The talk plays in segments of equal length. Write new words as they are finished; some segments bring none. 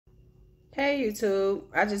Hey YouTube,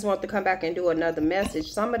 I just want to come back and do another message.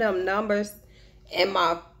 Some of them numbers in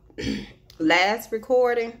my last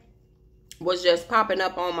recording was just popping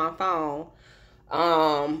up on my phone.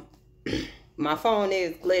 Um, my phone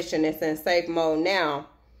is glitching. It's in safe mode now.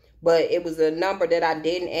 But it was a number that I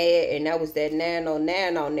didn't add, and that was that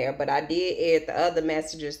 909 on there. But I did add the other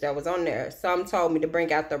messages that was on there. Some told me to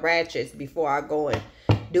bring out the ratchets before I go and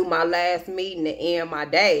do my last meeting to end my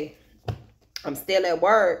day. I'm still at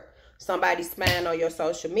work. Somebody spying on your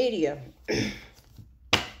social media.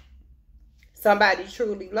 Somebody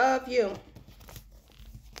truly love you.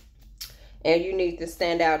 And you need to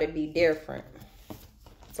stand out and be different.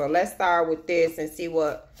 So let's start with this and see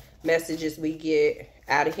what messages we get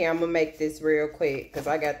out of here. I'm going to make this real quick because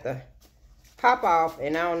I got to pop off.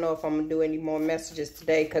 And I don't know if I'm going to do any more messages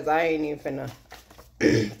today because I ain't even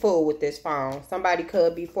finna fool with this phone. Somebody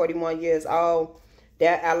could be 41 years old.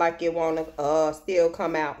 That I like it want to still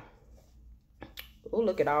come out. Oh,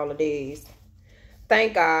 look at all of these.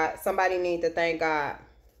 Thank God. Somebody need to thank God.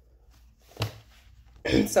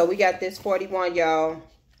 So we got this 41, y'all.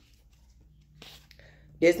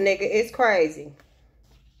 This nigga is crazy.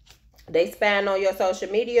 They spying on your social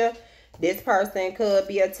media. This person could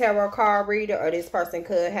be a tarot card reader, or this person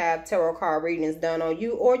could have tarot card readings done on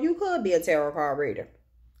you, or you could be a tarot card reader.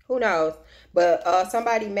 Who knows? But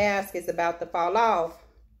somebody's mask is about to fall off.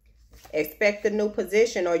 Expect a new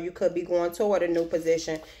position, or you could be going toward a new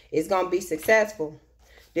position. It's going to be successful.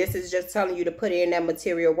 This is just telling you to put in that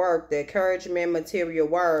material work, the encouragement material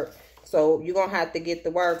work. So you're going to have to get the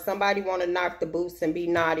work. Somebody want to knock the boots and be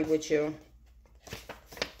naughty with you.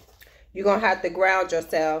 You're going to have to ground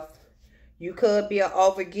yourself. You could be an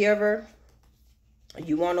overgiver.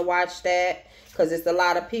 You want to watch that because it's a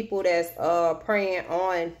lot of people that's preying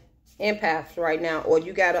on empaths right now. Or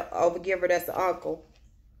you got an overgiver that's an uncle.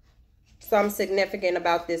 Something significant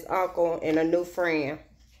about this uncle and a new friend.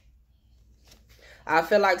 I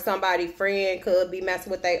feel like somebody's friend could be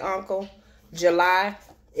messing with their uncle. July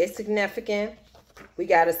is significant. We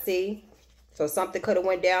got to see. So something could have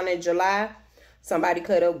went down in July. Somebody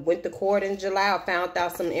could have went to court in July or found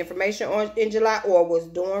out some information in July or was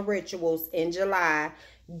doing rituals in July.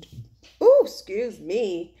 Ooh, excuse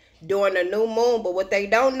me. During the new moon. But what they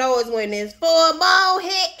don't know is when this full moon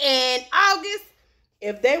hit in August,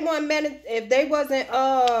 if they wasn't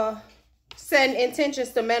setting intentions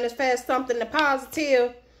to manifest something to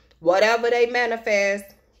positive, whatever they manifest,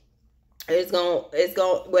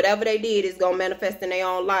 whatever they did is gonna manifest in their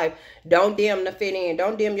own life. Don't dim to fit in.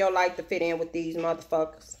 Don't dim your life to fit in with these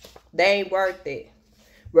motherfuckers. They ain't worth it.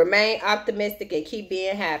 Remain optimistic and keep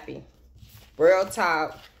being happy. Real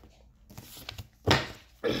talk.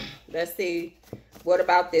 Let's see. What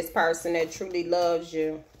about this person that truly loves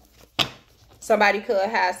you? Somebody could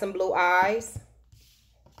have some blue eyes.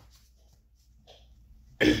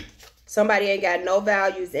 Somebody ain't got no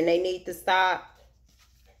values and they need to stop.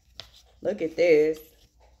 Look at this.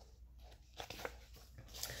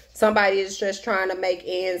 Somebody is just trying to make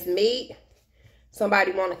ends meet.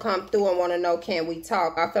 Somebody want to come through and want to know, can we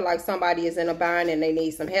talk? I feel like somebody is in a bind and they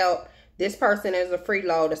need some help. This person is a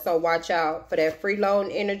freeloader, so watch out for that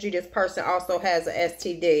freeloading energy. This person also has an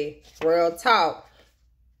STD. Real talk.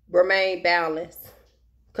 Remain balanced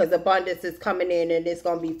because abundance is coming in and it's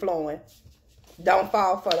going to be flowing. Don't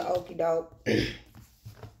fall for the okie doke.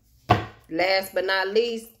 Last but not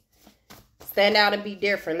least, stand out and be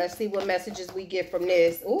different. Let's see what messages we get from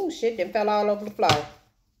this. Ooh, shit done fell all over the floor.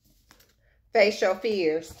 Face your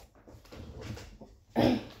fears.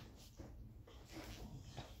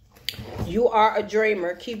 You are a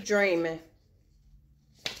dreamer. Keep dreaming.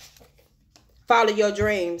 Follow your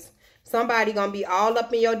dreams. Somebody gonna be all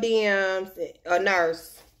up in your DMs. A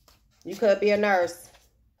nurse. You could be a nurse.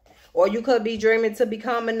 Or you could be dreaming to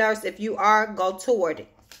become a nurse. If you are, go toward it.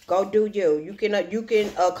 Go do you. You can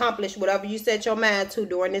accomplish whatever you set your mind to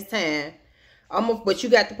during this time. But you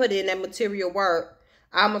got to put in that material work.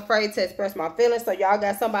 I'm afraid to express my feelings. So y'all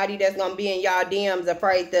got somebody that's going to be in y'all DMs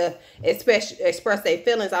afraid to express their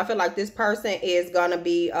feelings. I feel like this person is going to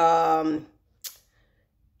be...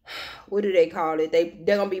 what do they call it?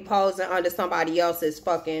 They're going to be posing under somebody else's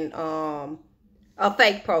fucking, a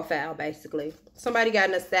fake profile, basically. Somebody got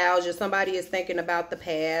nostalgia. Somebody is thinking about the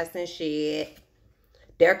past and shit.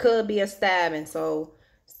 There could be a stabbing. So,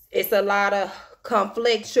 it's a lot of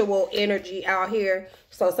conflictual energy out here.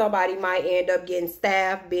 So, somebody might end up getting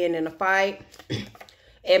stabbed, being in a fight.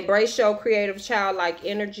 Embrace your creative childlike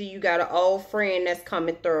energy. You got an old friend that's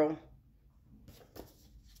coming through.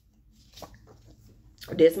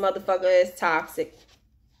 This motherfucker is toxic.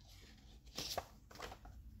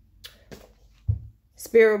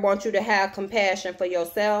 Spirit wants you to have compassion for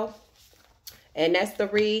yourself. And that's the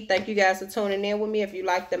read. Thank you guys for tuning in with me. If you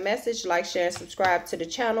like the message, like, share, and subscribe to the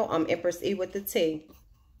channel. I'm Empress E with the T.